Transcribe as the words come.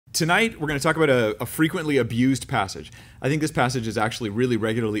Tonight, we're going to talk about a frequently abused passage. I think this passage is actually really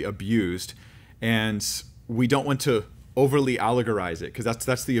regularly abused, and we don't want to overly allegorize it, because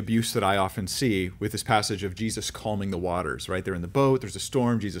that's the abuse that I often see with this passage of Jesus calming the waters, right? They're in the boat, there's a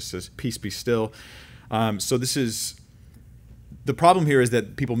storm, Jesus says, peace be still. So the problem here is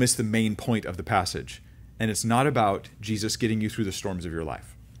that people miss the main point of the passage, and it's not about Jesus getting you through the storms of your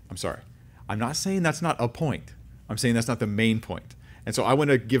life. I'm sorry. I'm not saying that's not a point. I'm saying that's not the main point. And so I want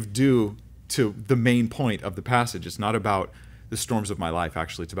to give due to the main point of the passage. It's not about the storms of my life,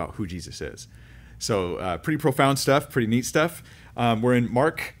 actually. It's about who Jesus is. So pretty profound stuff, pretty neat stuff. We're in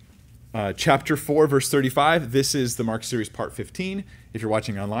Mark chapter 4, verse 35. This is the Mark series part 15. If you're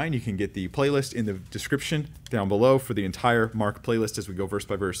watching online, you can get the playlist in the description down below for the entire Mark playlist as we go verse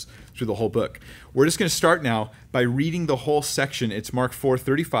by verse through the whole book. We're just going to start now by reading the whole section. It's Mark 4,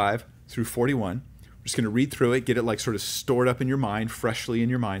 35 through 41. We're just going to read through it, get it like sort of stored up in your mind, freshly in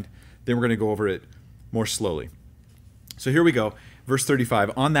your mind. Then we're going to go over it more slowly. So here we go. Verse 35,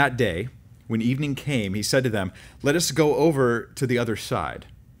 on that day, when evening came, he said to them, let us go over to the other side.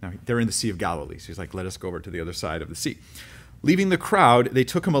 Now, they're in the Sea of Galilee, so he's like, let us go over to the other side of the sea. Leaving the crowd, they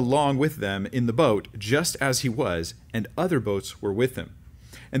took him along with them in the boat, just as he was, and other boats were with him.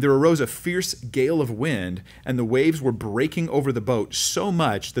 And there arose a fierce gale of wind, and the waves were breaking over the boat so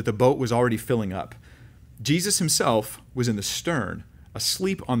much that the boat was already filling up. Jesus himself was in the stern,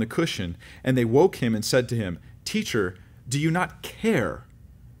 asleep on the cushion, and they woke him and said to him, Teacher, do you not care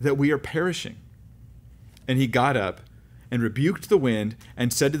that we are perishing? And he got up and rebuked the wind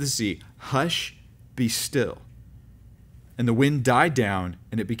and said to the sea, Hush, be still. And the wind died down,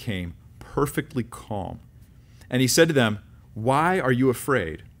 and it became perfectly calm. And he said to them, Why are you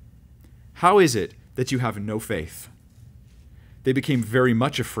afraid? How is it that you have no faith? They became very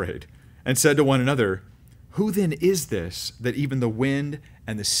much afraid and said to one another, Who then is this that even the wind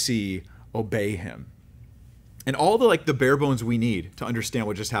and the sea obey him? And all the bare bones we need to understand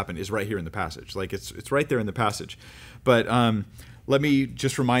what just happened is right here in the passage. Like it's right there in the passage. But let me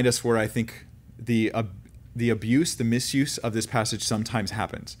just remind us where I think the abuse, the misuse of this passage sometimes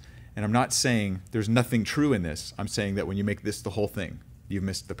happens. And I'm not saying there's nothing true in this. I'm saying that when you make this the whole thing, you've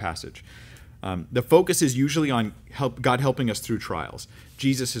missed the passage. The focus is usually on God helping us through trials.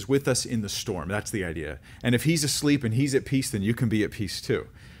 Jesus is with us in the storm. That's the idea. And if he's asleep and he's at peace, then you can be at peace too.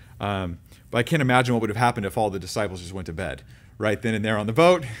 But I can't imagine what would have happened if all the disciples just went to bed. Right then and there on the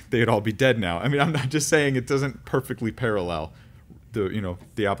boat, they'd all be dead now. I mean, I'm not just saying it doesn't perfectly parallel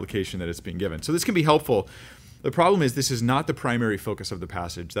the application that it's being given. So this can be helpful. The problem is this is not the primary focus of the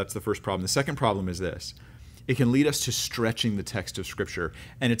passage. That's the first problem. The second problem is this. It can lead us to stretching the text of Scripture,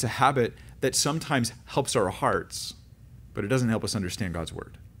 and it's a habit that sometimes helps our hearts, but it doesn't help us understand God's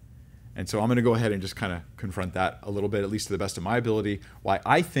Word. And so I'm going to go ahead and just kind of confront that a little bit, at least to the best of my ability, why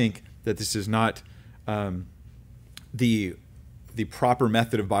I think that this is not the proper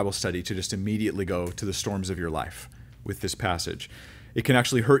method of Bible study to just immediately go to the storms of your life with this passage. It can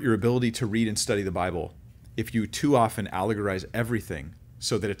actually hurt your ability to read and study the Bible if you too often allegorize everything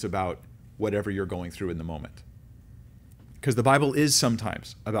so that it's about whatever you're going through in the moment. Because the Bible is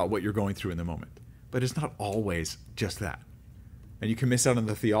sometimes about what you're going through in the moment, but it's not always just that. And you can miss out on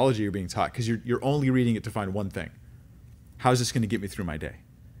the theology you're being taught because you're only reading it to find one thing. How's this going to get me through my day?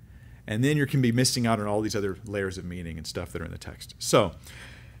 And then you can be missing out on all these other layers of meaning and stuff that are in the text. So,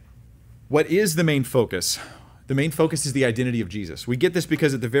 what is the main focus? The main focus is the identity of Jesus. We get this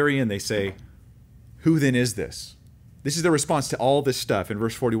because at the very end they say, who then is this? This is the response to all this stuff in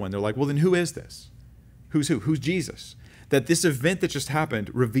verse 41. They're like, well, then who is this? Who's who? Who's Jesus? That this event that just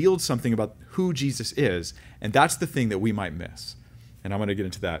happened revealed something about who Jesus is, and that's the thing that we might miss. And I'm going to get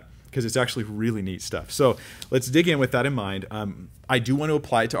into that because it's actually really neat stuff. So let's dig in with that in mind. I do want to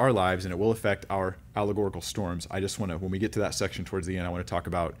apply it to our lives, and it will affect our allegorical storms. I just want to, when we get to that section towards the end, I want to talk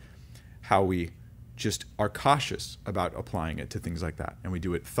about how we just are cautious about applying it to things like that, and we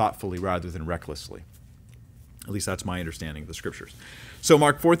do it thoughtfully rather than recklessly. At least that's my understanding of the Scriptures. So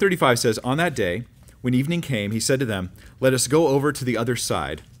Mark 4:35 says, on that day, when evening came, he said to them, let us go over to the other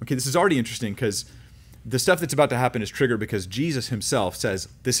side. Okay, this is already interesting because the stuff that's about to happen is triggered because Jesus himself says,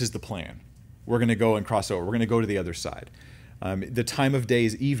 this is the plan. We're going to go and cross over. We're going to go to the other side. The time of day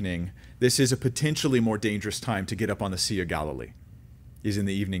is evening. This is a potentially more dangerous time to get up on the Sea of Galilee, is in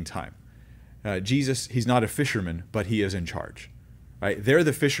the evening time. Jesus, he's not a fisherman, but he is in charge. Right? They're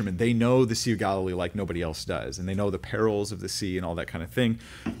the fishermen. They know the Sea of Galilee like nobody else does, and they know the perils of the sea and all that kind of thing.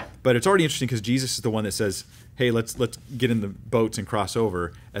 But it's already interesting because Jesus is the one that says, hey, let's get in the boats and cross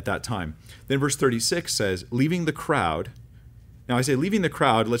over at that time. Then verse 36 says, leaving the crowd. Now I say leaving the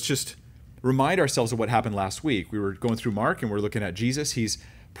crowd, let's just remind ourselves of what happened last week. We were going through Mark and we're looking at Jesus. He's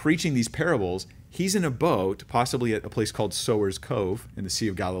preaching these parables. He's in a boat, possibly at a place called Sower's Cove in the Sea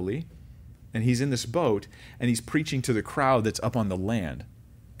of Galilee. And he's in this boat, and he's preaching to the crowd that's up on the land,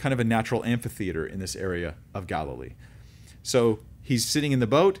 kind of a natural amphitheater in this area of Galilee. So he's sitting in the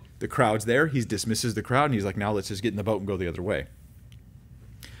boat, the crowd's there, he dismisses the crowd, and he's like, now let's just get in the boat and go the other way.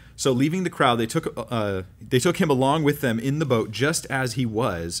 So leaving the crowd, they took him along with them in the boat just as he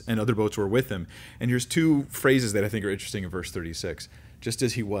was, and other boats were with him. And here's two phrases that I think are interesting in verse 36. Just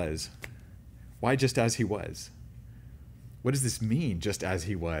as he was. Why just as he was? What does this mean, just as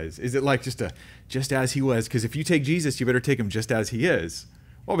he was? Is it like just as he was? Because if you take Jesus, you better take him just as he is.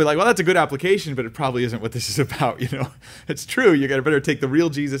 Well, we'll be like, well, that's a good application, but it probably isn't what this is about, It's true, you better take the real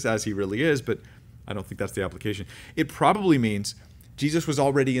Jesus as he really is, but I don't think that's the application. It probably means Jesus was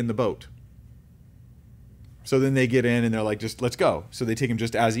already in the boat. So then they get in and they're like, just let's go. So they take him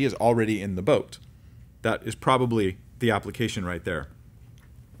just as he is, already in the boat. That is probably the application right there,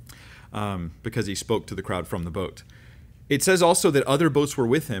 because he spoke to the crowd from the boat. It says also that other boats were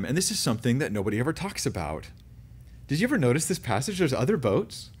with him, and this is something that nobody ever talks about. Did you ever notice this passage? There's other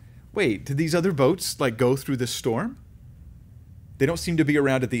boats. Wait, did these other boats go through this storm? They don't seem to be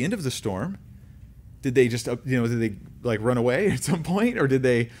around at the end of the storm. Did they just, did they run away at some point? Or did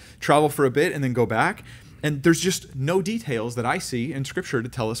they travel for a bit and then go back? And there's just no details that I see in Scripture to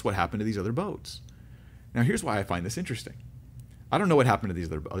tell us what happened to these other boats. Now, here's why I find this interesting. I don't know what happened to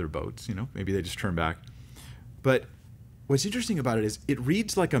these other boats. Maybe they just turned back. But what's interesting about it is it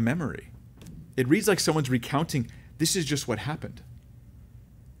reads like a memory. It reads like someone's recounting, this is just what happened.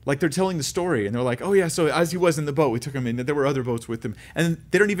 Like they're telling the story, and they're like, oh yeah, so as he was in the boat, we took him in, there were other boats with him. And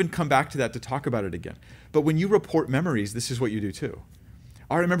they don't even come back to that to talk about it again. But when you report memories, this is what you do too.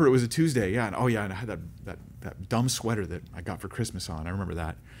 I remember it was a Tuesday, and I had that dumb sweater that I got for Christmas on. I remember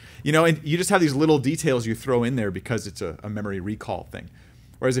that. And you just have these little details you throw in there because it's a memory recall thing.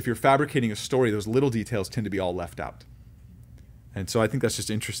 Whereas if you're fabricating a story, those little details tend to be all left out. And so I think that's just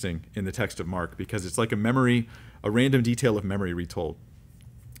interesting in the text of Mark, because it's like a random detail of memory retold.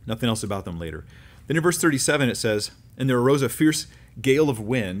 Nothing else about them later. Then in verse 37 it says, and there arose a fierce gale of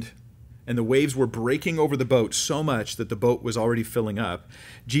wind, and the waves were breaking over the boat so much that the boat was already filling up.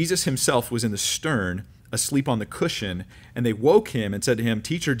 Jesus himself was in the stern, asleep on the cushion, and they woke him and said to him,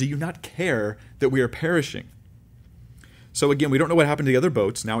 Teacher, do you not care that we are perishing? So again, we don't know what happened to the other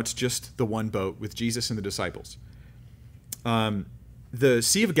boats. Now it's just the one boat with Jesus and the disciples. The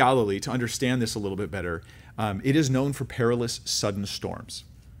Sea of Galilee, to understand this a little bit better, it is known for perilous sudden storms.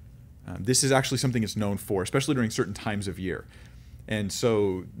 This is actually something it's known for, especially during certain times of year. And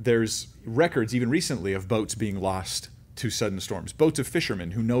so there's records, even recently, of boats being lost to sudden storms. Boats of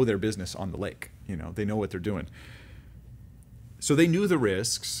fishermen who know their business on the lake. They know what they're doing. So they knew the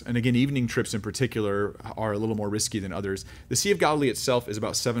risks. And again, evening trips in particular are a little more risky than others. The Sea of Galilee itself is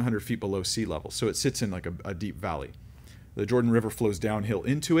about 700 feet below sea level. So it sits in like a deep valley. The Jordan River flows downhill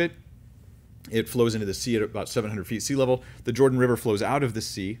into it. It flows into the sea at about 700 feet sea level. The Jordan River flows out of the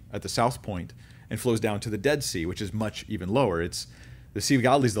sea at the south point and flows down to the Dead Sea, which is much even lower. The Sea of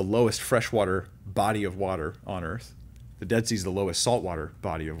Galilee is the lowest freshwater body of water on Earth. The Dead Sea is the lowest saltwater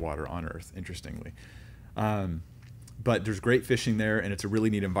body of water on Earth, interestingly. But there's great fishing there, and it's a really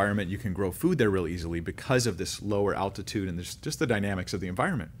neat environment. You can grow food there really easily because of this lower altitude and there's just the dynamics of the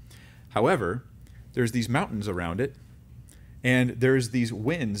environment. However, there's these mountains around it, and there's these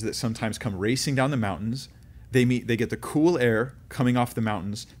winds that sometimes come racing down the mountains. They get the cool air coming off the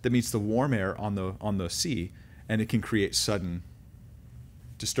mountains that meets the warm air on the sea, and it can create sudden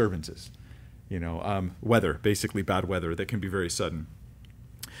disturbances. Weather, basically bad weather that can be very sudden.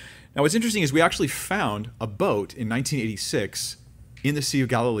 Now, what's interesting is we actually found a boat in 1986 in the Sea of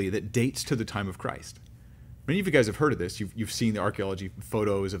Galilee that dates to the time of Christ. Many of you guys have heard of this. You've seen the archaeology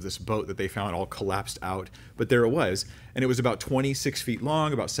photos of this boat that they found all collapsed out. But there it was. And it was about 26 feet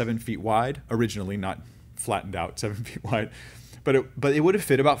long, about 7 feet wide, originally, not flattened out, 7 feet wide. But it would have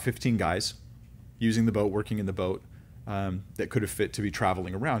fit about 15 guys using the boat, working in the boat, that could have fit to be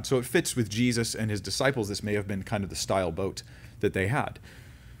traveling around. So it fits with Jesus and his disciples. This may have been kind of the style boat that they had.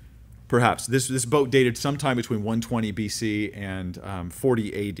 Perhaps. This boat dated sometime between 120 BC and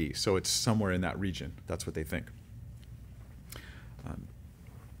 40 AD, so it's somewhere in that region. That's what they think.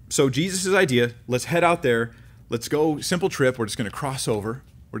 So Jesus' idea, let's head out there. Let's go, simple trip. We're just going to cross over.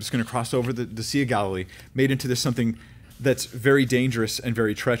 We're just going to cross over the Sea of Galilee, made into this something that's very dangerous and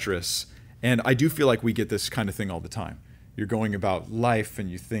very treacherous. And I do feel like we get this kind of thing all the time. You're going about life and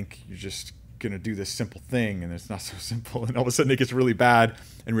you think you're just going to do this simple thing, and it's not so simple, and all of a sudden it gets really bad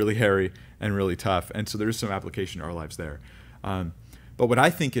and really hairy and really tough. And so there is some application to our lives there. But what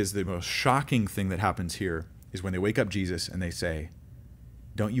I think is the most shocking thing that happens here is when they wake up Jesus and they say,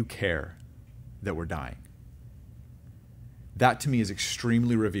 don't you care that we're dying? That to me is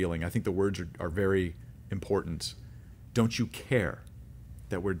extremely revealing. I think the words are very important. Don't you care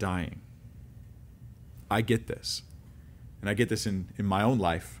that we're dying? I get this. And I get this in my own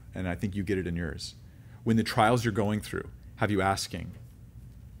life, and I think you get it in yours. When the trials you're going through have you asking,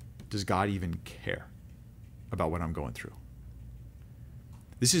 does God even care about what I'm going through?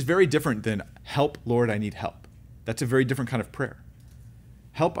 This is very different than, help, Lord, I need help. That's a very different kind of prayer.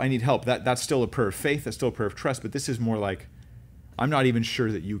 Help, I need help. That's still a prayer of faith. That's still a prayer of trust. But this is more like, I'm not even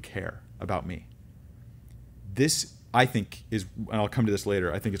sure that you care about me. This, I think, is, and I'll come to this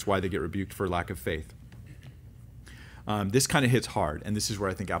later, I think it's why they get rebuked for lack of faith. This kind of hits hard, and this is where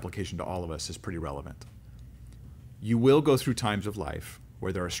I think application to all of us is pretty relevant. You will go through times of life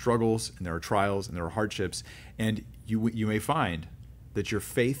where there are struggles, and there are trials, and there are hardships, and you may find that your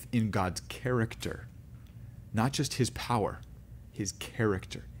faith in God's character, not just his power, his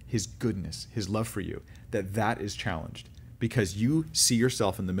character, his goodness, his love for you, that is challenged because you see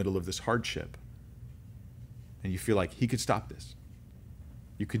yourself in the middle of this hardship and you feel like he could stop this.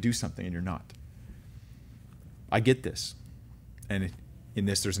 You could do something and you're not. I get this. And in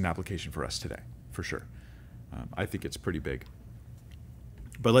this, there's an application for us today, for sure. I think it's pretty big.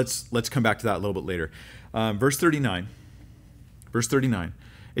 But let's come back to that a little bit later. Verse 39,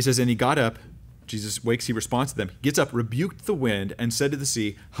 it says, and he got up, Jesus wakes, he responds to them, gets up, rebuked the wind, and said to the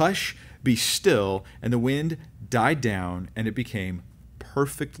sea, hush, be still. And the wind died down, and it became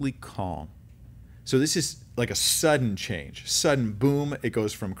perfectly calm. So this is like a sudden change, sudden boom. It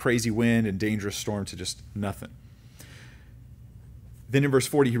goes from crazy wind and dangerous storm to just nothing. Then in verse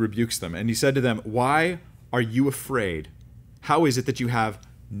 40, he rebukes them, and he said to them, why are you afraid? How is it that you have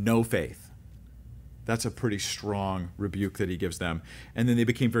no faith? That's a pretty strong rebuke that he gives them. And then they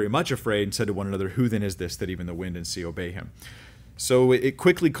became very much afraid and said to one another, who then is this that even the wind and sea obey him? So it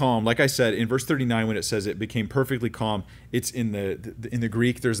quickly calmed. Like I said, in verse 39, when it says it became perfectly calm, it's in the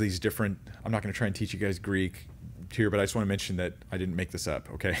Greek, there's these different, I'm not going to try and teach you guys Greek here, but I just want to mention that I didn't make this up,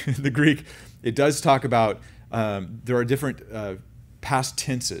 okay? The Greek, it does talk about, there are different past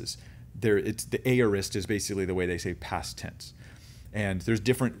tenses. It's the aorist is basically the way they say past tense. And there's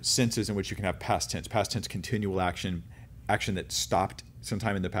different senses in which you can have past tense. Past tense, continual action that stopped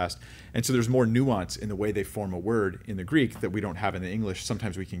sometime in the past. And so there's more nuance in the way they form a word in the Greek that we don't have in the English.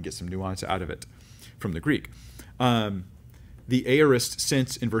 Sometimes we can get some nuance out of it from the Greek. The aorist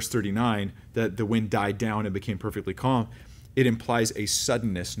sense in verse 39, that the wind died down and became perfectly calm, it implies a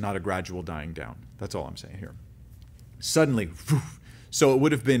suddenness, not a gradual dying down. That's all I'm saying here. Suddenly, so it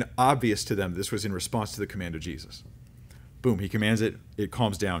would have been obvious to them this was in response to the command of Jesus. Boom, he commands it, it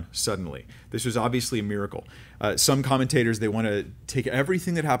calms down suddenly. This was obviously a miracle. Some commentators, they want to take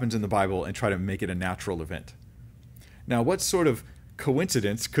everything that happens in the Bible and try to make it a natural event. Now, what sort of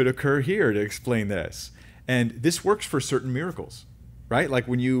coincidence could occur here to explain this? And this works for certain miracles, right? Like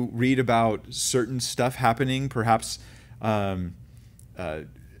when you read about certain stuff happening, perhaps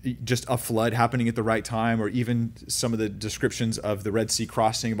just a flood happening at the right time, or even some of the descriptions of the Red Sea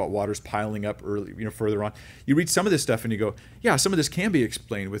crossing about waters piling up early, further on. You read some of this stuff and you go, yeah, some of this can be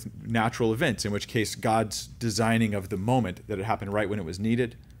explained with natural events, in which case God's designing of the moment that it happened right when it was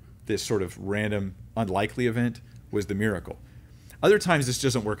needed, this sort of random, unlikely event, was the miracle. Other times this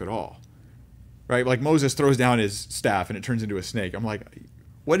doesn't work at all, right? Like Moses throws down his staff and it turns into a snake. I'm like,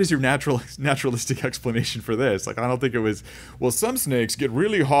 what is your naturalistic explanation for this? Like, I don't think it was, well, some snakes get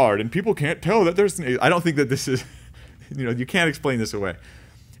really hard and people can't tell that they're snakes. I don't think that this is, you can't explain this away.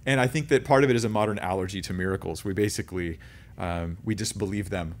 And I think that part of it is a modern allergy to miracles. We basically, we just believe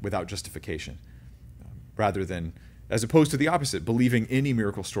them without justification, rather than, as opposed to the opposite, believing any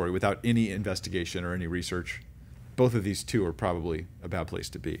miracle story without any investigation or any research. Both of these two are probably a bad place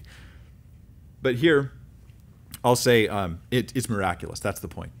to be. But here, I'll say it's miraculous. That's the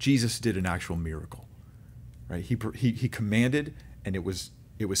point. Jesus did an actual miracle, right? He commanded, and it was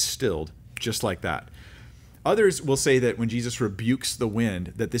stilled just like that. Others will say that when Jesus rebukes the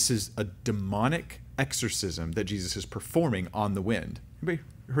wind, that this is a demonic exorcism that Jesus is performing on the wind. Anybody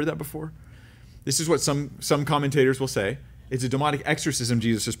heard that before? This is what some commentators will say. It's a demonic exorcism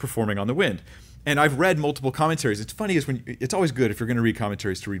Jesus is performing on the wind. And I've read multiple commentaries. It's funny is it's always good if you're going to read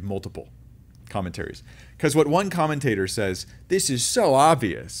commentaries to read multiple commentaries, because what one commentator says, this is so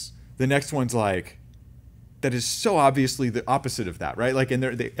obvious, the next one's like, that is so obviously the opposite of that, right? Like,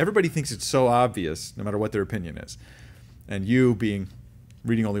 and everybody thinks it's so obvious no matter what their opinion is, and you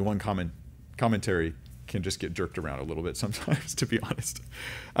reading only one commentary can just get jerked around a little bit sometimes, to be honest.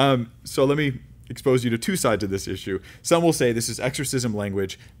 So let me expose you to two sides of this issue. Some will say this is exorcism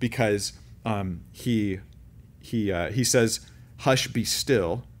language because he says, hush, be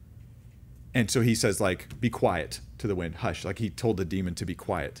still. And so he says, like, be quiet to the wind, hush, like he told the demon to be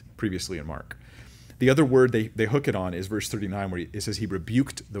quiet previously in Mark. The other word they hook it on is verse 39, where it says he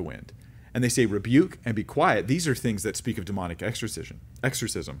rebuked the wind. And they say rebuke and be quiet. These are things that speak of demonic exorcism.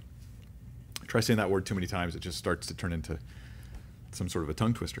 Try saying that word too many times, it just starts to turn into some sort of a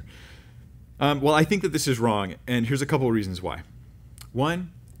tongue twister. Well, I think that this is wrong, and here's a couple of reasons why.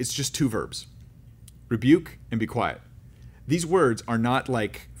 One, it's just two verbs, rebuke and be quiet. These words are not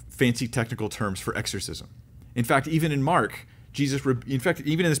like fancy technical terms for exorcism. In fact, even in Mark,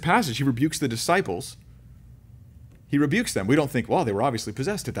 even in this passage, he rebukes the disciples. He rebukes them. We don't think, well, they were obviously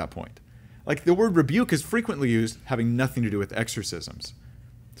possessed at that point. Like, the word rebuke is frequently used having nothing to do with exorcisms.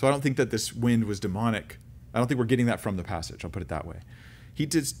 So I don't think that this wind was demonic. I don't think we're getting that from the passage. I'll put it that way. He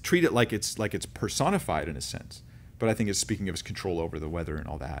did treat it like it's personified in a sense, but I think it's speaking of his control over the weather and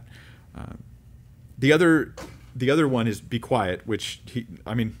all that. The other one is be quiet, which he's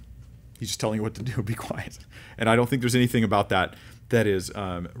just telling you what to do. Be quiet, and I don't think there's anything about that is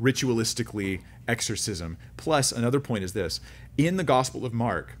ritualistically exorcism. Plus, another point is this: in the Gospel of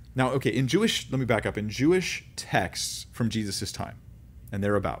Mark. Now, okay, let me back up. In Jewish texts from Jesus' time and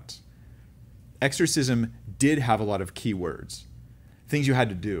thereabouts, exorcism did have a lot of key words, things you had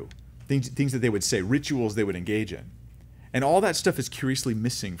to do, things that they would say, rituals they would engage in. And all that stuff is curiously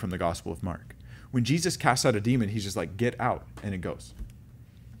missing from the Gospel of Mark. When Jesus casts out a demon, he's just like, get out, and it goes.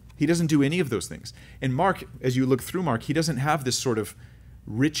 He doesn't do any of those things. In Mark, as you look through Mark, he doesn't have this sort of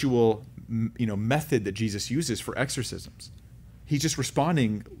ritual, method that Jesus uses for exorcisms. He's just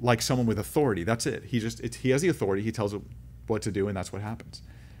responding like someone with authority. That's it. He has the authority. He tells it what to do, and that's what happens.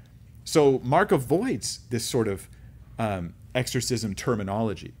 So Mark avoids this sort of exorcism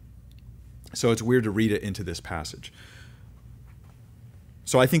terminology. So it's weird to read it into this passage.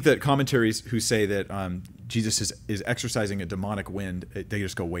 So I think that commentaries who say that Jesus is exorcising a demonic wind, they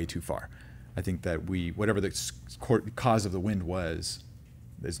just go way too far. I think that whatever the cause of the wind was,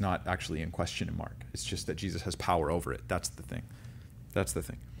 is not actually in question in Mark. It's just that Jesus has power over it. That's the thing.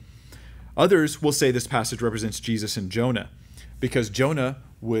 Others will say this passage represents Jesus and Jonah, because Jonah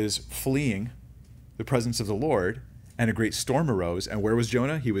was fleeing the presence of the Lord, and a great storm arose. And where was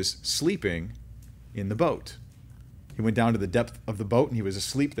Jonah? He was sleeping in the boat. He went down to the depth of the boat, and he was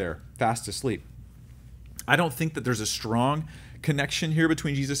asleep there, fast asleep. I don't think that there's a strong connection here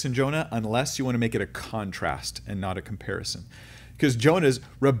between Jesus and Jonah, unless you want to make it a contrast and not a comparison. Because Jonah's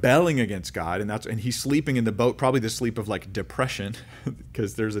rebelling against God, and he's sleeping in the boat, probably the sleep of like depression,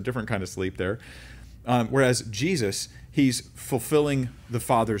 because there's a different kind of sleep there. Whereas Jesus, he's fulfilling the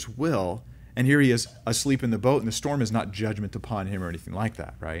Father's will, and here he is asleep in the boat, and the storm is not judgment upon him or anything like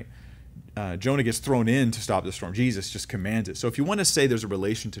that, right? Jonah gets thrown in to stop the storm. Jesus just commands it. So if you want to say there's a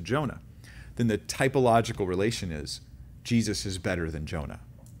relation to Jonah, then the typological relation is Jesus is better than Jonah.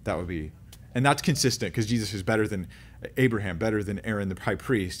 That would be, and that's consistent, because Jesus is better than Abraham, better than Aaron the high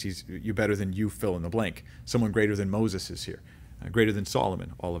priest. You're better than you, fill in the blank. Someone greater than Moses is here, greater than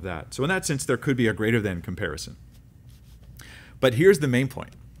Solomon, all of that. So in that sense, there could be a greater than comparison. But here's the main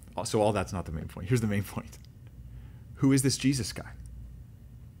point. So all that's not the main point. Here's the main point. Who is this Jesus guy?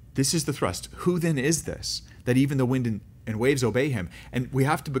 This is the thrust. Who then is this, that even the wind and waves obey him? And we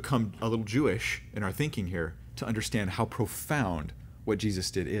have to become a little Jewish in our thinking here to understand how profound what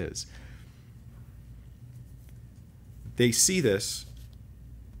Jesus did is. They see this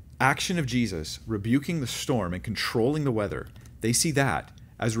action of Jesus rebuking the storm and controlling the weather. They see that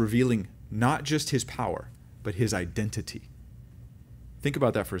as revealing not just his power, but his identity. Think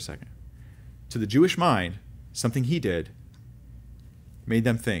about that for a second. To the Jewish mind, something he did made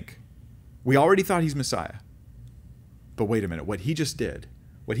them think, we already thought he's Messiah. But wait a minute, what he just did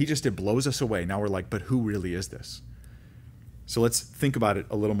blows us away. Now we're like, but who really is this? So let's think about it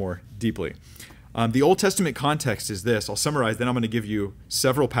a little more deeply. The Old Testament context is this. I'll summarize, then I'm going to give you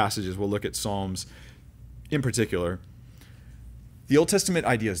several passages. We'll look at Psalms in particular. The Old Testament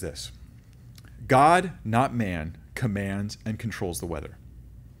idea is this. God, not man, commands and controls the weather.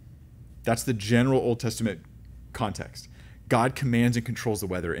 That's the general Old Testament context. God commands and controls the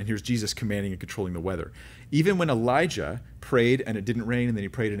weather, and here's Jesus commanding and controlling the weather. Even when Elijah prayed and it didn't rain, and then he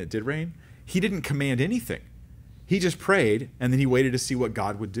prayed and it did rain, he didn't command anything. He just prayed, and then he waited to see what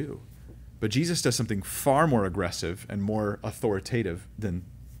God would do. But Jesus does something far more aggressive and more authoritative than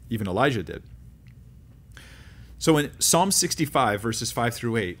even Elijah did. So in Psalm 65, verses 5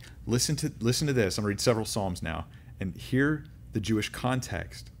 through 8, listen to this. I'm going to read several Psalms now, and hear the Jewish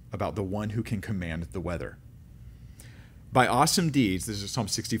context about the one who can command the weather. By awesome deeds, this is Psalm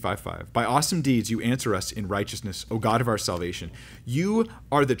 65:5. By awesome deeds you answer us in righteousness, O God of our salvation. You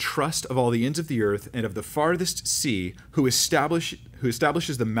are the trust of all the ends of the earth and of the farthest sea, who establishes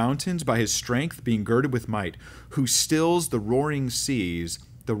the mountains by his strength, being girded with might, who stills the roaring seas,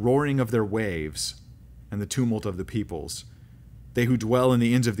 the roaring of their waves, and the tumult of the peoples. They who dwell in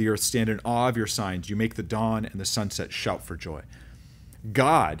the ends of the earth stand in awe of your signs. You make the dawn and the sunset shout for joy.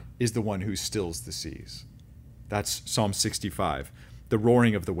 God is the one who stills the seas. That's Psalm 65, the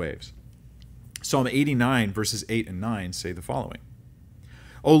roaring of the waves. Psalm 89, verses 8 and 9 say the following.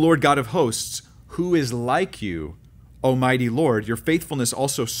 O Lord God of hosts, who is like you, O mighty Lord? Your faithfulness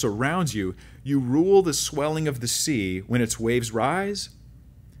also surrounds you. You rule the swelling of the sea. When its waves rise,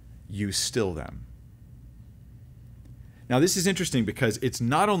 you still them. Now, this is interesting because it's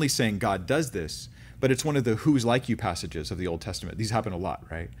not only saying God does this, but it's one of the who's like you passages of the Old Testament. These happen a lot,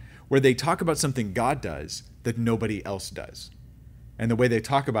 right? Where they talk about something God does that nobody else does. And the way they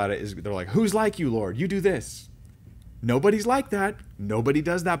talk about it is they're like, who's like you, Lord? You do this. Nobody's like that. Nobody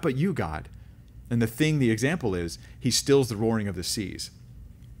does that but you, God. And the example is, he stills the roaring of the seas.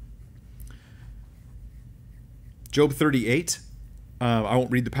 Job 38, I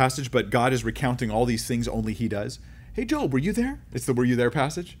won't read the passage, but God is recounting all these things only he does. Hey, Job, were you there? It's the were you there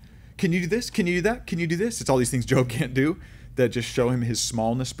passage. Can you do this? Can you do that? Can you do this? It's all these things Job can't do that just show him his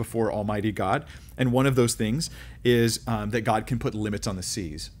smallness before Almighty God. And one of those things is that God can put limits on the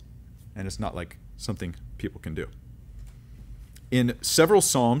seas. And it's not like something people can do. In several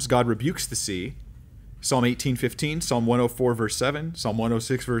Psalms, God rebukes the sea. Psalm 18:15, Psalm 104, verse 7, Psalm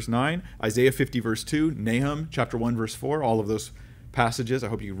 106, verse 9, Isaiah 50, verse 2, Nahum chapter 1, verse 4, all of those passages. I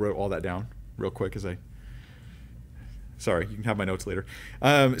hope you wrote all that down real quick Sorry, you can have my notes later.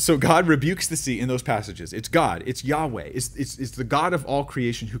 So God rebukes the sea in those passages. It's God. It's Yahweh. It's the God of all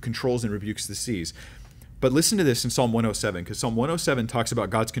creation who controls and rebukes the seas. But listen to this in Psalm 107, because Psalm 107 talks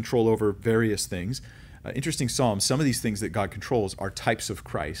about God's control over various things. Interesting psalm. Some of these things that God controls are types of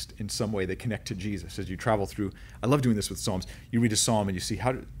Christ. In some way, they connect to Jesus. As you travel through, I love doing this with psalms. You read a psalm and you see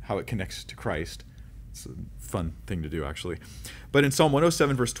how it connects to Christ. It's a fun thing to do, actually. But in Psalm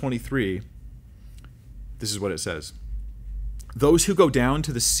 107, verse 23, this is what it says. Those who go down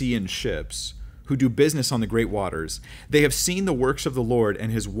to the sea in ships, who do business on the great waters, they have seen the works of the Lord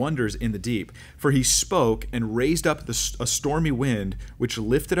and his wonders in the deep. For he spoke and raised up a stormy wind, which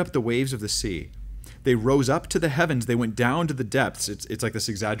lifted up the waves of the sea. They rose up to the heavens. They went down to the depths. It's like this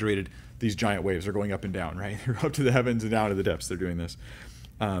exaggerated, these giant waves are going up and down, right? They're up to the heavens and down to the depths. They're doing this.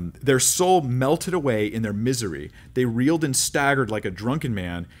 Their soul melted away in their misery. They reeled and staggered like a drunken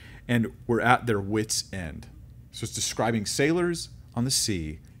man and were at their wits' end. So it's describing sailors on the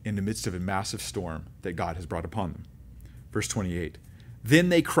sea in the midst of a massive storm that God has brought upon them. Verse 28, then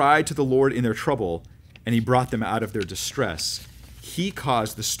they cried to the Lord in their trouble, and he brought them out of their distress. He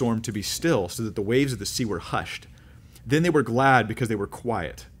caused the storm to be still, so that the waves of the sea were hushed. Then they were glad because they were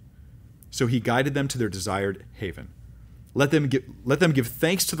quiet. So he guided them to their desired haven. Let them give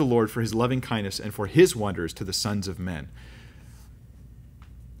thanks to the Lord for his loving kindness and for his wonders to the sons of men.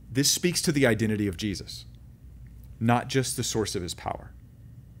 This speaks to the identity of Jesus, not just the source of his power.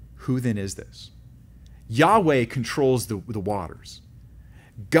 Who then is this? Yahweh controls the waters.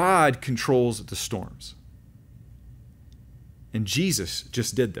 God controls the storms. And Jesus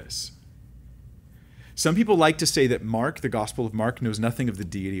just did this. Some people like to say that Mark, the Gospel of Mark, knows nothing of the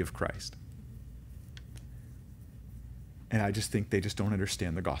deity of Christ. And I just think they just don't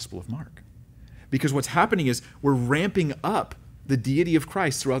understand the Gospel of Mark. Because what's happening is we're ramping up the deity of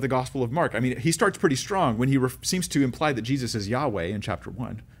Christ throughout the Gospel of Mark. I mean, he starts pretty strong when he seems to imply that Jesus is Yahweh in chapter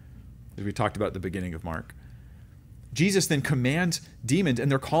 1, as we talked about at the beginning of Mark. Jesus then commands demons,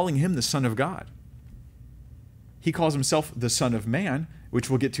 and they're calling him the Son of God. He calls himself the Son of Man, which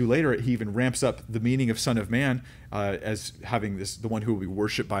we'll get to later. He even ramps up the meaning of Son of Man as having the one who will be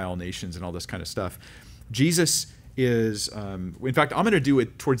worshipped by all nations and all this kind of stuff. Jesus is, in fact, I'm going to do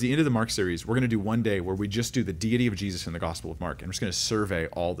it towards the end of the Mark series. We're going to do one day where we just do the deity of Jesus in the Gospel of Mark. And we're just going to survey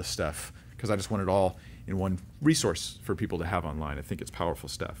all the stuff because I just want it all in one resource for people to have online. I think it's powerful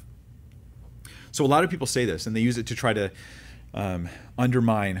stuff. So a lot of people say this, and they use it to try to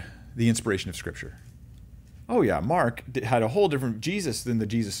undermine the inspiration of Scripture. Oh yeah, Mark had a whole different Jesus than the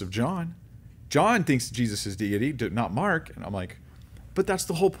Jesus of John. John thinks Jesus is deity, not Mark. And I'm like, but that's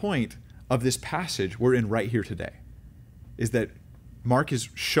the whole point of this passage we're in right here today, is that Mark is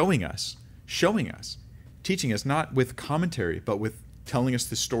showing us, teaching us not with commentary, but with telling us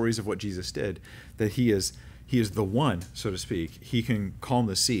the stories of what Jesus did, that he is the one, so to speak. He can calm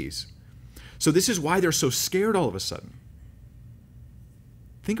the seas. So this is why they're so scared all of a sudden.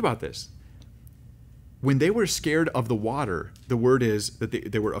 Think about this. When they were scared of the water, the word is that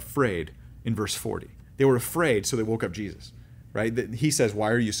they were afraid in verse 40. They were afraid, so they woke up Jesus, right? He says,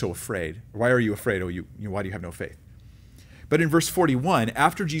 why are you so afraid? Why are you afraid? Why do you have no faith? But in verse 41,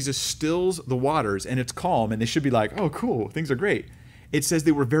 after Jesus stills the waters and it's calm and they should be like, oh, cool, things are great. It says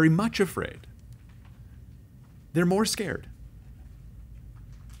they were very much afraid. They're more scared.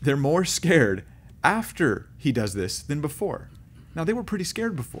 They're more scared after he does this than before. Now, they were pretty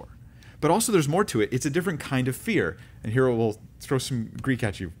scared before. But also there's more to it. It's a different kind of fear. And here we'll throw some Greek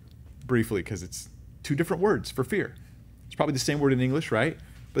at you briefly because it's two different words for fear. It's probably the same word in English, right?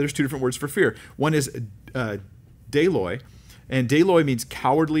 But there's two different words for fear. One is deiloi, and deiloi means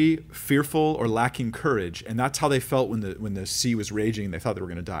cowardly, fearful, or lacking courage. And that's how they felt when the sea was raging and they thought they were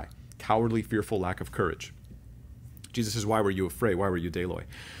going to die. Cowardly, fearful, lack of courage. Jesus says, why were you afraid? Why were you deiloi?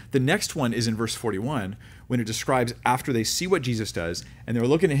 The next one is in verse 41 when it describes after they see what Jesus does and they're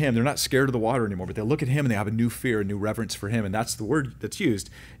looking at him. They're not scared of the water anymore, but they look at him and they have a new fear, a new reverence for him. And that's the word that's used.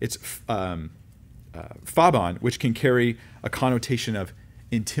 It's phobon, which can carry a connotation of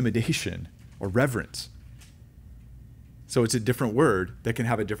intimidation or reverence. So it's a different word that can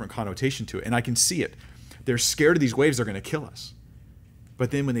have a different connotation to it. And I can see it. They're scared of these waves are going to kill us. But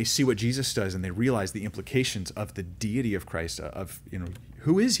then when they see what Jesus does and they realize the implications of the deity of Christ,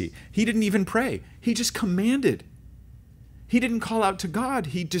 who is he? He didn't even pray. He just commanded. He didn't call out to God.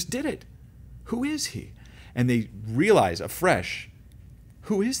 He just did it. Who is he? And they realize afresh,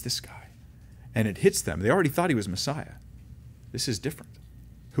 who is this guy? And it hits them. They already thought he was Messiah. This is different.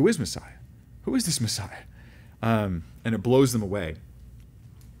 Who is Messiah? Who is this Messiah? And it blows them away.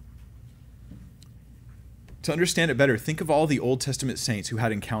 To understand it better, think of all the Old Testament saints who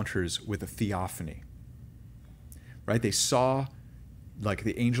had encounters with a theophany. Right? They saw, like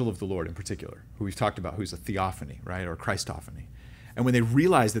the angel of the Lord in particular, who we've talked about, who's a theophany, right? Or Christophany. And when they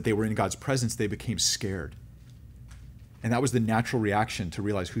realized that they were in God's presence, they became scared. And that was the natural reaction to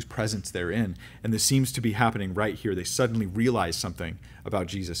realize whose presence they're in. And this seems to be happening right here. They suddenly realize something about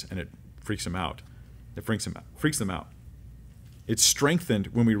Jesus, and it freaks them out. It freaks them out. It's strengthened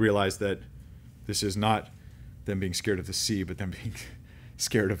when we realize that this is not them being scared of the sea, but them being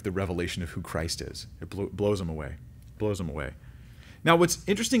scared of the revelation of who Christ is. It blows them away. Blows them away. Now, what's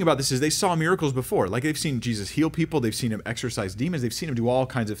interesting about this is they saw miracles before. Like they've seen Jesus heal people. They've seen him exorcise demons. They've seen him do all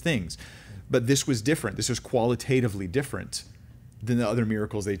kinds of things. But this was different. This was qualitatively different than the other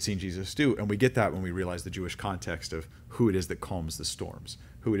miracles they'd seen Jesus do. And we get that when we realize the Jewish context of who it is that calms the storms,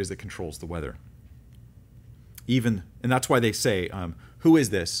 who it is that controls the weather. And that's why they say, who is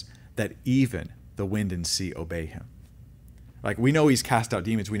this that even the wind and sea obey him? Like, we know he's cast out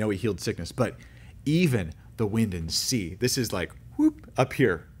demons. We know he healed sickness. But even the wind and sea, this is like, whoop, up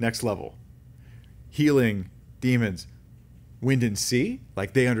here, next level. Healing demons, wind and sea,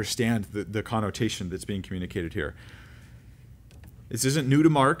 like they understand the connotation that's being communicated here. This isn't new to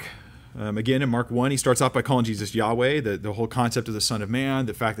Mark. Again, in Mark 1, he starts off by calling Jesus Yahweh, the whole concept of the Son of Man,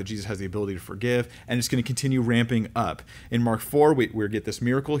 the fact that Jesus has the ability to forgive, and it's going to continue ramping up. In Mark 4, we get this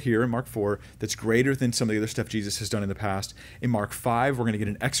miracle here in Mark 4 that's greater than some of the other stuff Jesus has done in the past. In Mark 5, we're going to get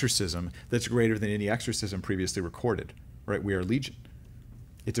an exorcism that's greater than any exorcism previously recorded. Right? We are legion.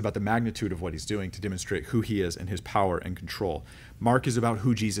 It's about the magnitude of what he's doing to demonstrate who he is and his power and control. Mark is about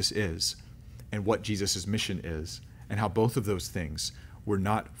who Jesus is and what Jesus' mission is, and how both of those things were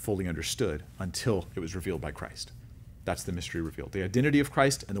not fully understood until it was revealed by Christ. That's the mystery revealed. The identity of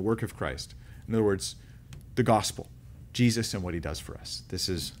Christ and the work of Christ. In other words, the gospel, Jesus and what he does for us. This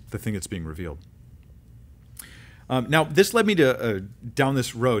is the thing that's being revealed. Now, this led me to down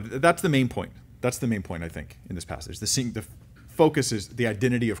this road. That's the main point. That's the main point, I think, in this passage. The focus is the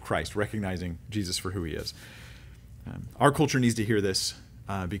identity of Christ, recognizing Jesus for who he is. Our culture needs to hear this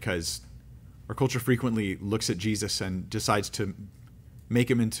because our culture frequently looks at Jesus and decides to make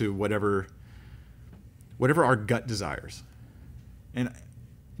him into whatever our gut desires. And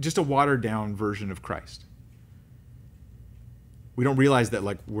just a watered down version of Christ. We don't realize that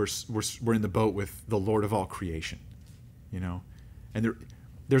like we're in the boat with the Lord of all creation, And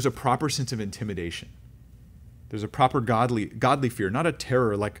there's a proper sense of intimidation. There's a proper godly fear, not a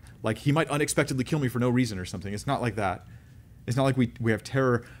terror like he might unexpectedly kill me for no reason or something. It's not like that. It's not like we have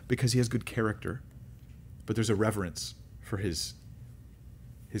terror because he has good character, but there's a reverence for his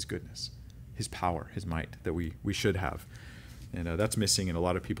goodness, his power, his might that we should have. And that's missing in a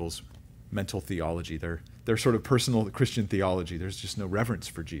lot of people's mental theology, their sort of personal Christian theology. There's just no reverence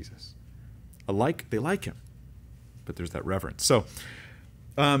for Jesus. They like him, but there's that reverence. So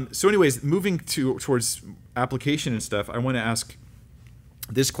anyways, moving towards application and stuff, I want to ask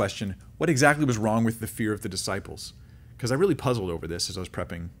this question: what exactly was wrong with the fear of the disciples? Because I really puzzled over this as I was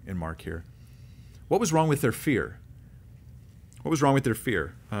prepping in Mark here. What was wrong with their fear? What was wrong with their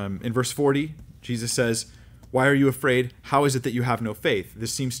fear? In verse 40, Jesus says, why are you afraid? How is it that you have no faith?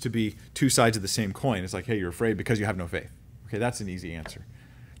 This seems to be two sides of the same coin. It's like, hey, you're afraid because you have no faith. Okay, that's an easy answer.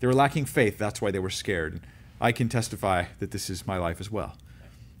 They were lacking faith. That's why they were scared. I can testify that this is my life as well.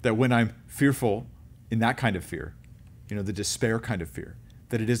 That when I'm fearful in that kind of fear, the despair kind of fear,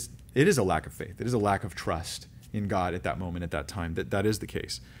 that it is a lack of faith. It is a lack of trust in God at that moment, at that time. That is the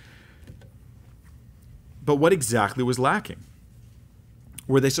case. But what exactly was lacking?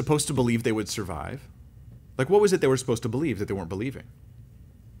 Were they supposed to believe they would survive? Like, what was it they were supposed to believe that they weren't believing?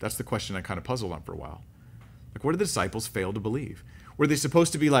 That's the question I kind of puzzled on for a while. Like, what did the disciples fail to believe? Were they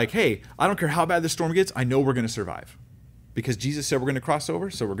supposed to be like, hey, I don't care how bad the storm gets, I know we're going to survive. Because Jesus said we're going to cross over,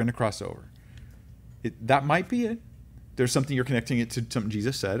 so we're going to cross over. That might be it. There's something you're connecting it to something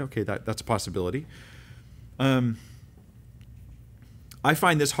Jesus said. Okay, that's a possibility. I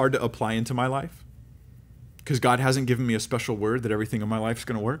find this hard to apply into my life because God hasn't given me a special word that everything in my life is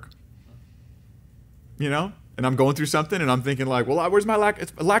going to work. And I'm going through something and I'm thinking like, well, where's my lack?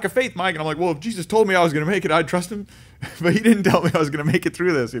 It's a lack of faith, Mike. And I'm like, well, if Jesus told me I was going to make it, I'd trust him. But he didn't tell me I was going to make it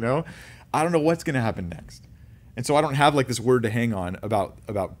through this, I don't know what's going to happen next. And so I don't have like this word to hang on about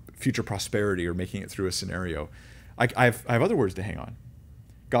future prosperity or making it through a scenario. I have other words to hang on.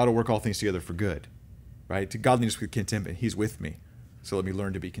 God will work all things together for good, right? To godliness with contentment, he's with me. So let me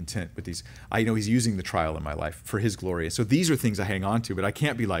learn to be content with these. I know he's using the trial in my life for his glory. So these are things I hang on to, but I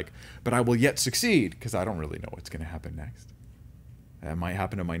can't be like, but I will yet succeed because I don't really know what's going to happen next. It might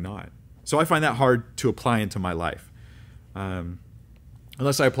happen, it might not. So I find that hard to apply into my life.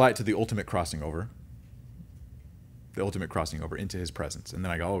 Unless I apply it to the ultimate crossing over into his presence. And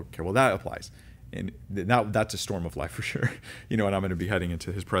then I go, okay, well, that applies. And now that's a storm of life for sure. And I'm going to be heading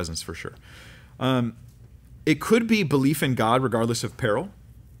into his presence for sure. It could be belief in God regardless of peril.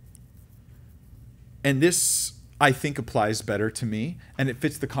 And this, I think, applies better to me, and it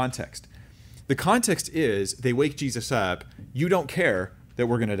fits the context. The context is they wake Jesus up. You don't care that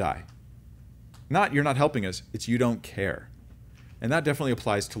we're going to die. Not you're not helping us. It's you don't care. And that definitely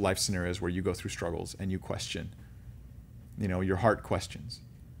applies to life scenarios where you go through struggles and you question. Your heart questions.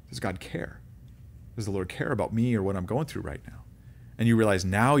 Does God care? Does the Lord care about me or what I'm going through right now? And you realize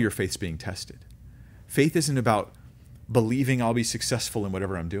now your faith's being tested. Faith isn't about believing I'll be successful in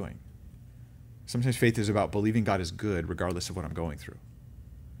whatever I'm doing. Sometimes faith is about believing God is good regardless of what I'm going through.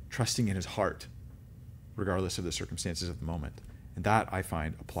 Trusting in his heart regardless of the circumstances of the moment. And that, I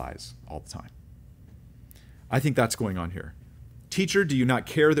find, applies all the time. I think that's going on here. Teacher, do you not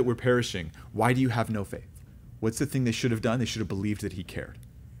care that we're perishing? Why do you have no faith? What's the thing they should have done? They should have believed that he cared.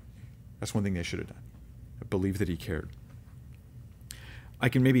 That's one thing they should have done. Believe that he cared. I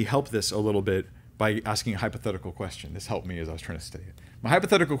can maybe help this a little bit by asking a hypothetical question. This helped me as I was trying to study it. My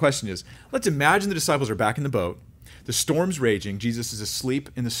hypothetical question is, let's imagine the disciples are back in the boat. The storm's raging. Jesus is asleep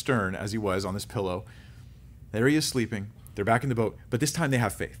in the stern as he was on this pillow. There he is sleeping. They're back in the boat. But this time they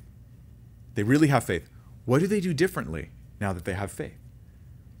have faith. They really have faith. What do they do differently now that they have faith?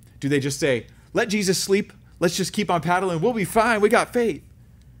 Do they just say, let Jesus sleep. Let's just keep on paddling. We'll be fine. We got faith.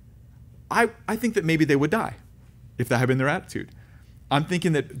 I think that maybe they would die if that had been their attitude. I'm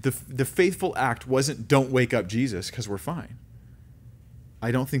thinking that the faithful act wasn't don't wake up Jesus because we're fine.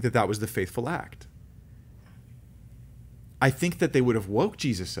 I don't think that was the faithful act. I think that they would have woke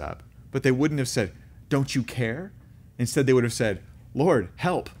Jesus up, but they wouldn't have said, don't you care? Instead, they would have said, Lord,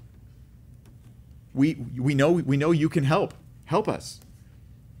 help. We know you can help. Help us.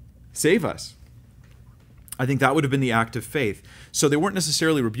 Save us. I think that would have been the act of faith. So they weren't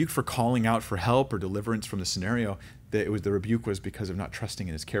necessarily rebuked for calling out for help or deliverance from the scenario. The rebuke was because of not trusting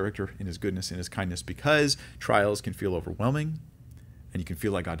in his character, in his goodness, in his kindness, because trials can feel overwhelming and you can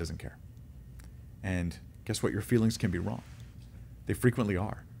feel like God doesn't care. And guess what? Your feelings can be wrong. They frequently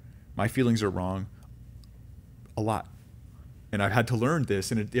are. My feelings are wrong a lot. And I've had to learn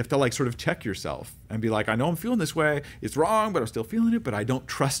this, and you have to like sort of check yourself and be like, I know I'm feeling this way. It's wrong, but I'm still feeling it, but I don't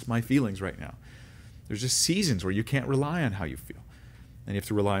trust my feelings right now. There's just seasons where you can't rely on how you feel. And you have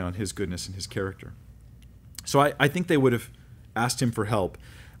to rely on his goodness and his character. So I think they would have asked him for help.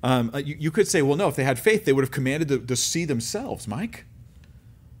 You could say, well, no, if they had faith, they would have commanded the sea themselves, Mike.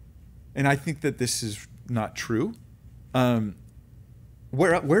 And I think that this is not true.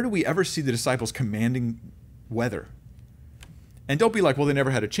 Where do we ever see the disciples commanding weather? And don't be like, well, they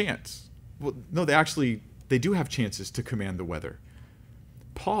never had a chance. Well, no, they do have chances to command the weather.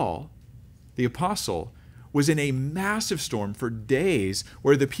 Paul, the apostle, was in a massive storm for days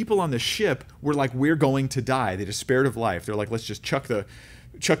where the people on the ship were like, we're going to die. They despaired of life. They're like, let's just chuck the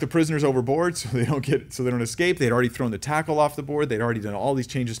chuck the prisoners overboard so they don't escape. They'd already thrown the tackle off the board. They'd already done all these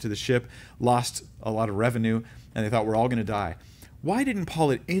changes to the ship, lost a lot of revenue, and they thought we're all going to die. Why didn't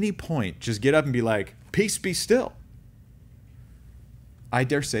Paul at any point just get up and be like, peace be still? I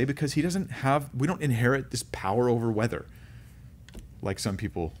dare say because we don't inherit this power over weather like some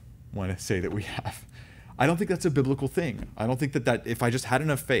people want to say that we have. I don't think that's a biblical thing. I don't think that if I just had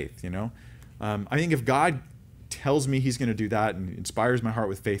enough faith, I think if God tells me he's going to do that and inspires my heart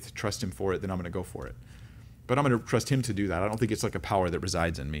with faith to trust him for it, then I'm going to go for it. But I'm going to trust him to do that. I don't think it's like a power that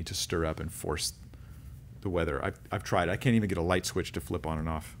resides in me to stir up and force the weather. I've tried. I can't even get a light switch to flip on and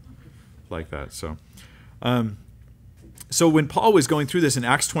off like that. So when Paul was going through this in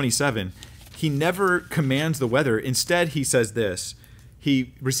Acts 27, he never commands the weather. Instead, he says this.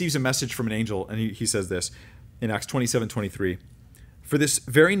 He receives a message from an angel, and he says this in Acts 27:23. For this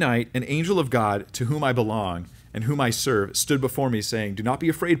very night, an angel of God, to whom I belong and whom I serve, stood before me, saying, do not be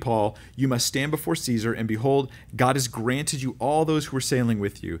afraid, Paul. You must stand before Caesar, and behold, God has granted you all those who are sailing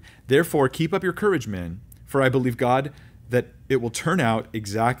with you. Therefore, keep up your courage, men, for I believe God that it will turn out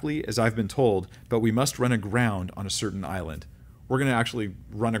exactly as I've been told, but we must run aground on a certain island. We're going to actually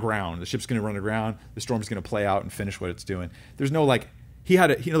run aground. The ship's going to run aground. The storm's going to play out and finish what it's doing. There's no in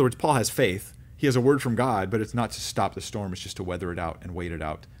other words, Paul has faith. He has a word from God, but it's not to stop the storm. It's just to weather it out and wait it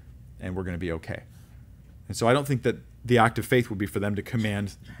out, and we're going to be okay. And so I don't think that the act of faith would be for them to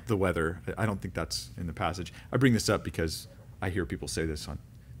command the weather. I don't think that's in the passage. I bring this up because I hear people say this on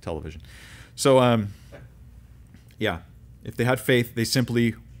television. So, if they had faith, they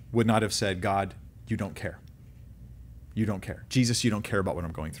simply would not have said, God, you don't care. You don't care. Jesus, you don't care about what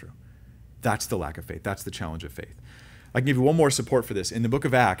I'm going through. That's the lack of faith. That's the challenge of faith. I can give you one more support for this. In the book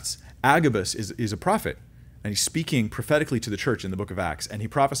of Acts, Agabus is a prophet, and he's speaking prophetically to the church in the book of Acts, and he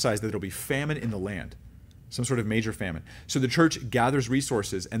prophesies that there will be famine in the land, some sort of major famine. So the church gathers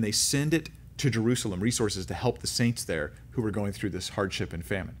resources, and they send it to Jerusalem, resources to help the saints there who were going through this hardship and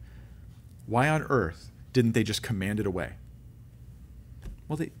famine. Why on earth didn't they just command it away?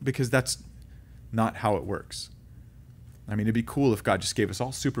 Well, because that's not how it works. I mean, it'd be cool if God just gave us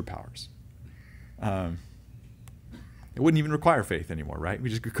all superpowers. It wouldn't even require faith anymore, right? We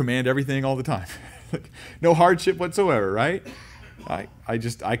just could command everything all the time. No hardship whatsoever, right? I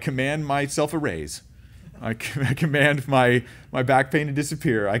command myself a raise. I command my back pain to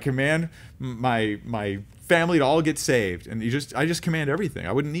disappear. I command my family to all get saved. And I just command everything.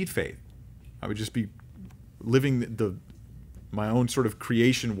 I wouldn't need faith. I would just be living my own sort of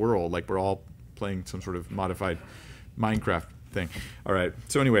creation world, like we're all playing some sort of modified Minecraft thing. All right.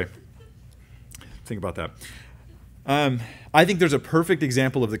 So anyway, think about that. I think there's a perfect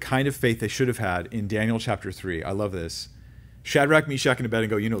example of the kind of faith they should have had in Daniel chapter 3. I love this. Shadrach, Meshach, and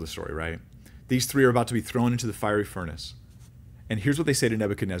Abednego, you know the story, right? These three are about to be thrown into the fiery furnace. And here's what they say to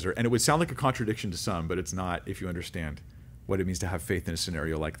Nebuchadnezzar. And it would sound like a contradiction to some, but it's not if you understand what it means to have faith in a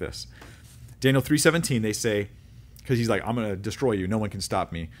scenario like this. Daniel 3:17, they say, because he's like, I'm going to destroy you. No one can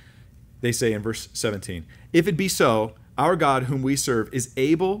stop me. They say in verse 17, if it be so, our God whom we serve is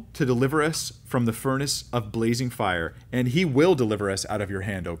able to deliver us from the furnace of blazing fire, and he will deliver us out of your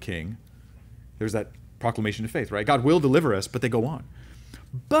hand, O king. There's that proclamation of faith, right? God will deliver us, but they go on.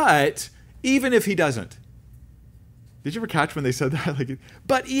 But even if he doesn't, did you ever catch when they said that?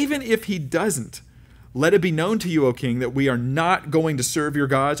 But even if he doesn't, let it be known to you, O king, that we are not going to serve your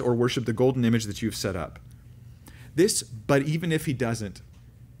gods or worship the golden image that you've set up. This, but even if he doesn't,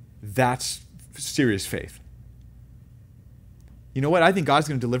 that's serious faith. You know what? I think God's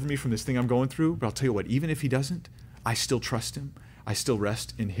going to deliver me from this thing I'm going through, but I'll tell you what, even if he doesn't, I still trust him. I still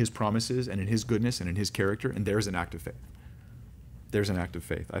rest in his promises and in his goodness and in his character, and there's an act of faith. There's an act of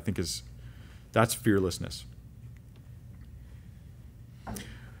faith. I think that's fearlessness.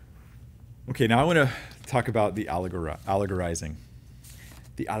 Okay, now I want to talk about the allegorizing.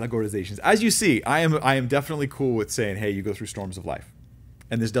 The allegorizations. As you see, I am definitely cool with saying, hey, you go through storms of life.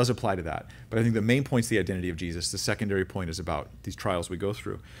 And this does apply to that. But I think the main point is the identity of Jesus. The secondary point is about these trials we go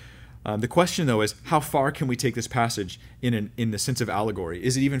through. The question, though, is how far can we take this passage in the sense of allegory?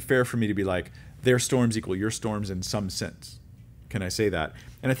 Is it even fair for me to be like, their storms equal your storms in some sense? Can I say that?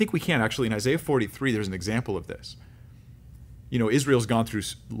 And I think we can. Actually, in Isaiah 43, there's an example of this. You know, Israel's gone through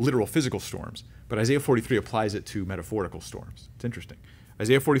literal physical storms, but Isaiah 43 applies it to metaphorical storms. It's interesting.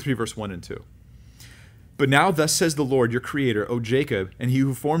 Isaiah 43, verse 1 and 2. But now thus says the Lord, your creator, O Jacob, and he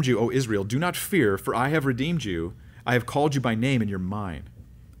who formed you, O Israel, do not fear, for I have redeemed you. I have called you by name, and you're mine.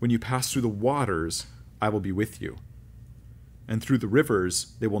 When you pass through the waters, I will be with you. And through the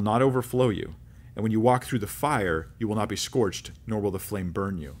rivers, they will not overflow you. And when you walk through the fire, you will not be scorched, nor will the flame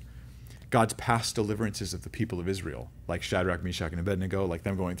burn you. God's past deliverances of the people of Israel, like Shadrach, Meshach, and Abednego, like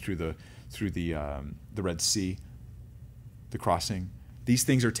them going through the Red Sea, the crossing. These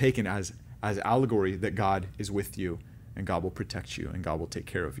things are taken as allegory that God is with you, and God will protect you, and God will take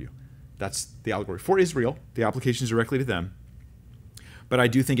care of you. That's the allegory for Israel. The application is directly to them. But I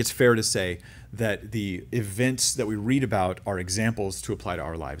do think it's fair to say that the events that we read about are examples to apply to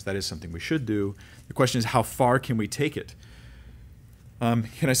our lives. That is something we should do. The question is, how far can we take it?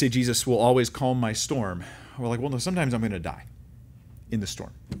 Can I say Jesus will always calm my storm? We're like, well, no, sometimes I'm going to die in the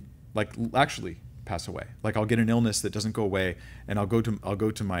storm. Like, actually pass away. Like, I'll get an illness that doesn't go away, and I'll go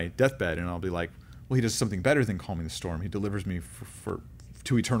to my deathbed, and I'll be like, well, he does something better than calming the storm. He delivers me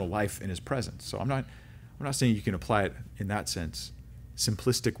to eternal life in his presence. So I'm not saying you can apply it in that sense.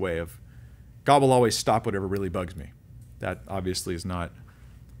 Simplistic way of God will always stop whatever really bugs me. That obviously is not.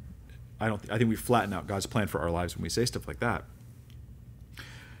 I think we flatten out God's plan for our lives when we say stuff like that.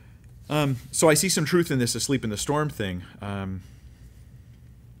 So I see some truth in this asleep in the storm thing.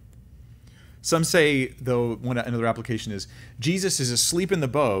 Some say, though, another application is Jesus is asleep in the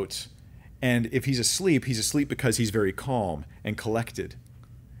boat, and if he's asleep because he's very calm and collected.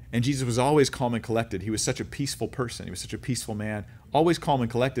 And Jesus was always calm and collected. He was such a peaceful person. He was such a peaceful man, always calm and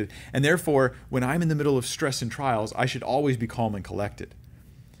collected. And therefore, when I'm in the middle of stress and trials, I should always be calm and collected.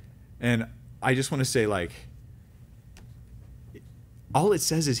 And I just want to say, like, all it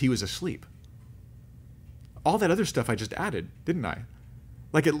says is he was asleep. All that other stuff I just added, didn't I?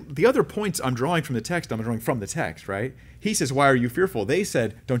 Like, the other points I'm drawing from the text, I'm drawing from the text, right? He says, why are you fearful? They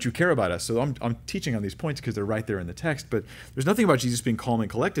said, don't you care about us? So I'm teaching on these points because they're right there in the text. But there's nothing about Jesus being calm and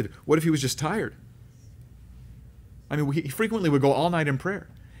collected. What if he was just tired? I mean, he frequently would go all night in prayer.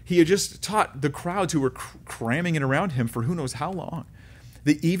 He had just taught the crowds who were cramming it around him for who knows how long.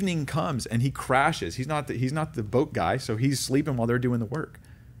 The evening comes and he crashes. He's not the boat guy, so he's sleeping while they're doing the work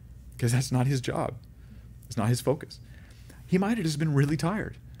because that's not his job. It's not his focus. He might have just been really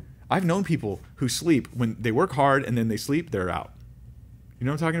tired. I've known people who sleep when they work hard and then they sleep, they're out. You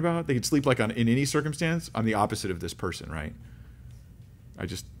know what I'm talking about? They could sleep like in any circumstance. I'm the opposite of this person, right? I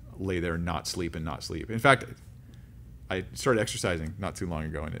just lay there and not sleep. In fact, I started exercising not too long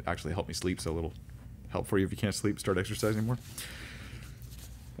ago, and it actually helped me sleep. So a little help for you if you can't sleep, start exercising more.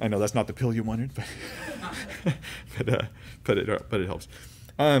 I know that's not the pill you wanted, but it helps.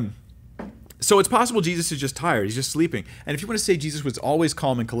 So it's possible Jesus is just tired. He's just sleeping. And if you want to say Jesus was always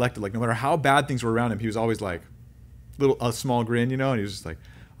calm and collected, like no matter how bad things were around him, he was always like a small grin, and he was just like,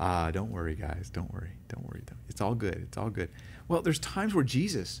 don't worry, guys, don't worry. It's all good. Well, there's times where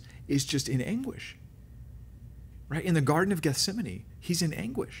Jesus is just in anguish, right? In the Garden of Gethsemane, he's in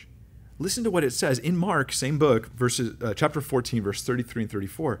anguish. Listen to what it says in Mark, same book, chapter 14, verse 33 and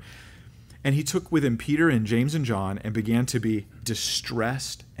 34. And he took with him Peter and James and John and began to be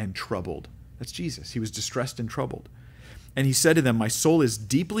distressed and troubled. That's Jesus. He was distressed and troubled. And he said to them, my soul is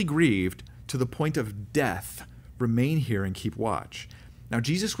deeply grieved to the point of death. Remain here and keep watch. Now,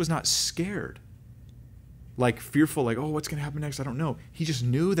 Jesus was not scared, like fearful, like, oh, what's going to happen next? I don't know. He just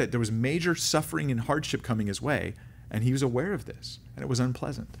knew that there was major suffering and hardship coming his way, and he was aware of this, and it was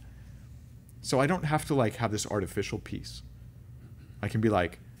unpleasant. So I don't have to like have this artificial peace. I can be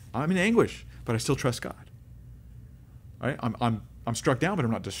like, I'm in anguish, but I still trust God. Right? I'm struck down, but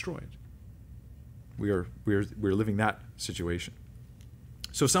I'm not destroyed. We're living that situation.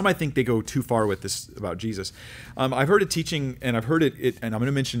 So some, I think, they go too far with this about Jesus. I've heard a teaching, and I've heard it, and I'm going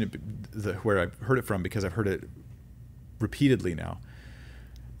to mention where I've heard it from because I've heard it repeatedly now.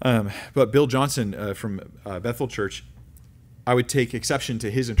 But Bill Johnson from Bethel Church, I would take exception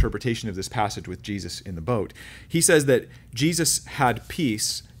to his interpretation of this passage with Jesus in the boat. He says that Jesus had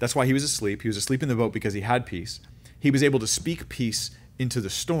peace. That's why he was asleep. He was asleep in the boat because he had peace. He was able to speak peace into the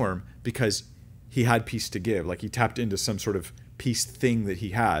storm because he had peace to give. Like he tapped into some sort of peace thing that he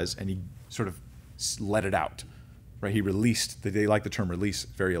has, and he sort of let it out. Right? He released. They like the term release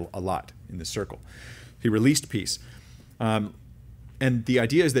a lot in this circle. He released peace. And the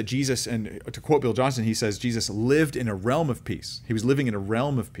idea is that Jesus, and to quote Bill Johnson, he says Jesus lived in a realm of peace. He was living in a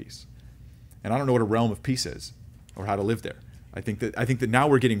realm of peace. And I don't know what a realm of peace is or how to live there. I think that now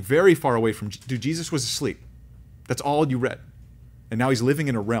we're getting very far away from, Jesus was asleep. That's all you read. And now he's living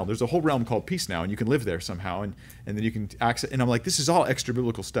in a realm. There's a whole realm called peace now, and you can live there somehow, and then you can access. And I'm like, this is all extra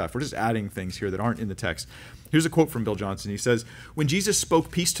biblical stuff. We're just adding things here that aren't in the text. Here's a quote from Bill Johnson. He says, when Jesus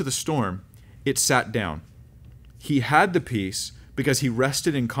spoke peace to the storm, it sat down. He had the peace because he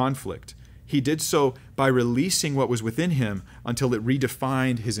rested in conflict. He did so by releasing what was within him until it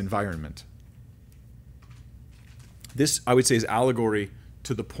redefined his environment. This, I would say, is allegory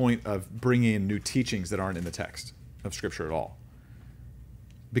to the point of bringing in new teachings that aren't in the text of Scripture at all.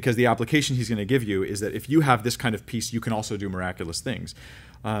 because the application he's going to give you is that if you have this kind of peace, you can also do miraculous things.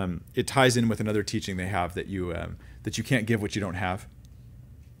 It ties in with another teaching they have that you can't give what you don't have.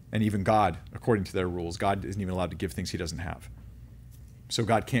 And even God, according to their rules, God isn't even allowed to give things he doesn't have. So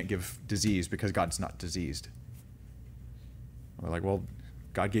God can't give disease because God's not diseased. We're like, well,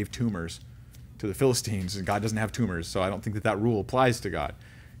 God gave tumors to the Philistines, and God doesn't have tumors, so I don't think that rule applies to God.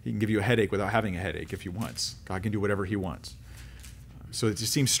 He can give you a headache without having a headache if he wants. God can do whatever he wants. So it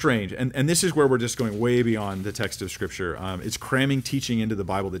just seems strange. And this is where we're just going way beyond the text of Scripture. It's cramming teaching into the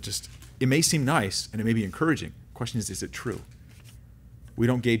Bible that just, it may seem nice, and it may be encouraging. The question is it true? We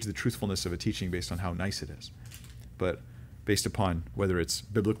don't gauge the truthfulness of a teaching based on how nice it is, but based upon whether it's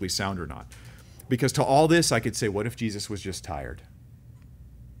biblically sound or not. Because to all this, I could say, what if Jesus was just tired?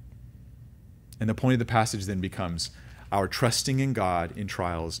 And the point of the passage then becomes our trusting in God in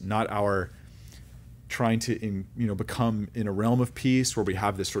trials, not our trying to become in a realm of peace where we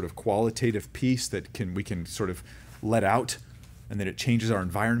have this sort of qualitative peace that we can sort of let out, and then it changes our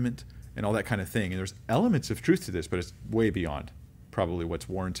environment and all that kind of thing. And there's elements of truth to this, but it's way beyond probably what's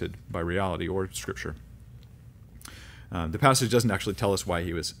warranted by reality or Scripture. The passage doesn't actually tell us why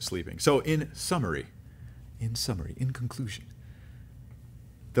he was sleeping. So in conclusion,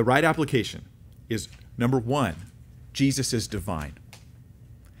 the right application is, number one, Jesus is divine.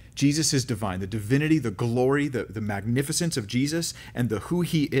 Jesus is divine. The divinity, the glory, the magnificence of Jesus, and who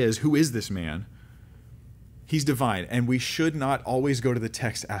he is, who is this man, he's divine. And we should not always go to the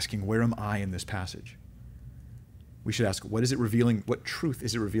text asking, where am I in this passage? We should ask, what is it revealing? What truth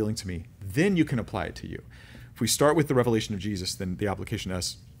is it revealing to me? Then you can apply it to you. If we start with the revelation of Jesus, then the application to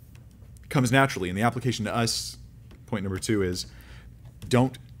us comes naturally. And the application to us, point number 2, is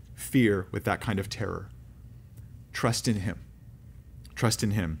don't fear with that kind of terror. Trust in him. Trust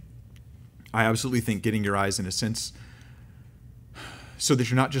in him. I absolutely think getting your eyes, in a sense, so that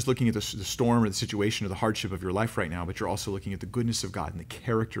you're not just looking at the storm or the situation or the hardship of your life right now, but you're also looking at the goodness of God and the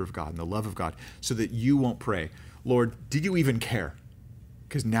character of God and the love of God, so that you won't pray, Lord, did you even care?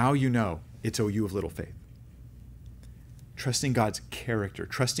 Because now you know it's "O you of little faith." Trusting God's character,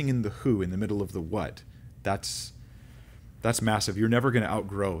 trusting in the who in the middle of the what, that's massive. You're never going to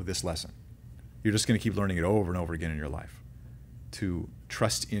outgrow this lesson. You're just going to keep learning it over and over again in your life. To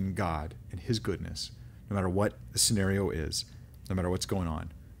trust in God and his goodness, no matter what the scenario is, no matter what's going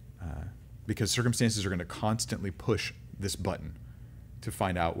on. Because circumstances are going to constantly push this button to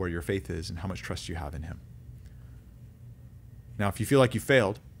find out where your faith is and how much trust you have in him. Now, if you feel like you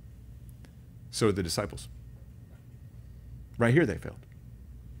failed, so did the disciples. Right here they failed.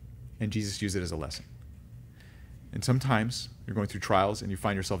 And Jesus used it as a lesson. And sometimes you're going through trials and you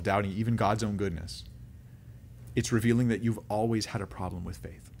find yourself doubting even God's own goodness. It's revealing that you've always had a problem with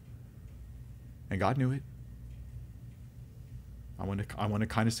faith. And God knew it. I want to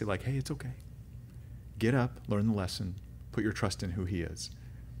kind of say, like, hey, it's okay. Get up, learn the lesson, put your trust in who he is.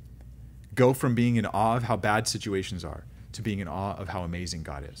 Go from being in awe of how bad situations are to being in awe of how amazing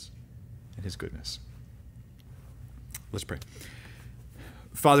God is and his goodness. Let's pray.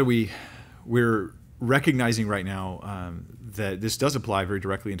 Father, we're recognizing right now that this does apply very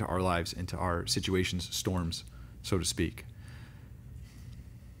directly into our lives, into our situations, storms, so to speak.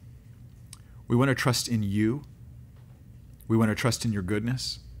 We want to trust in you. We want to trust in your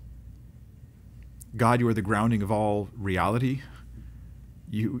goodness. God, you are the grounding of all reality.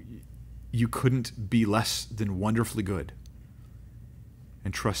 You couldn't be less than wonderfully good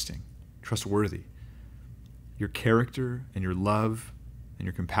and trustworthy. Your character and your love and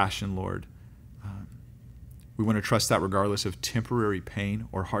your compassion, Lord. We want to trust that regardless of temporary pain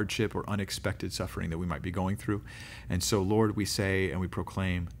or hardship or unexpected suffering that we might be going through. And so, Lord, we say and we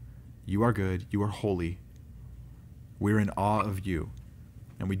proclaim, you are good, you are holy. We're in awe of you.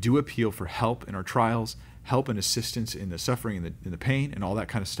 And we do appeal for help in our trials, help and assistance in the suffering and in the pain and all that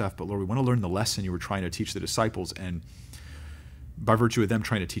kind of stuff. But Lord, we want to learn the lesson you were trying to teach the disciples, and by virtue of them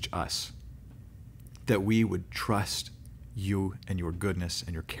trying to teach us, that we would trust you and your goodness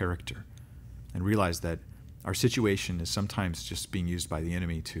and your character, and realize that our situation is sometimes just being used by the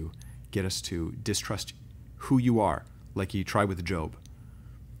enemy to get us to distrust who you are, like he tried with Job.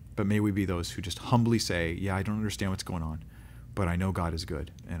 But may we be those who just humbly say, yeah, I don't understand what's going on, but I know God is good,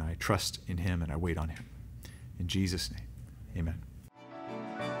 and I trust in him and I wait on him. In Jesus' name, amen.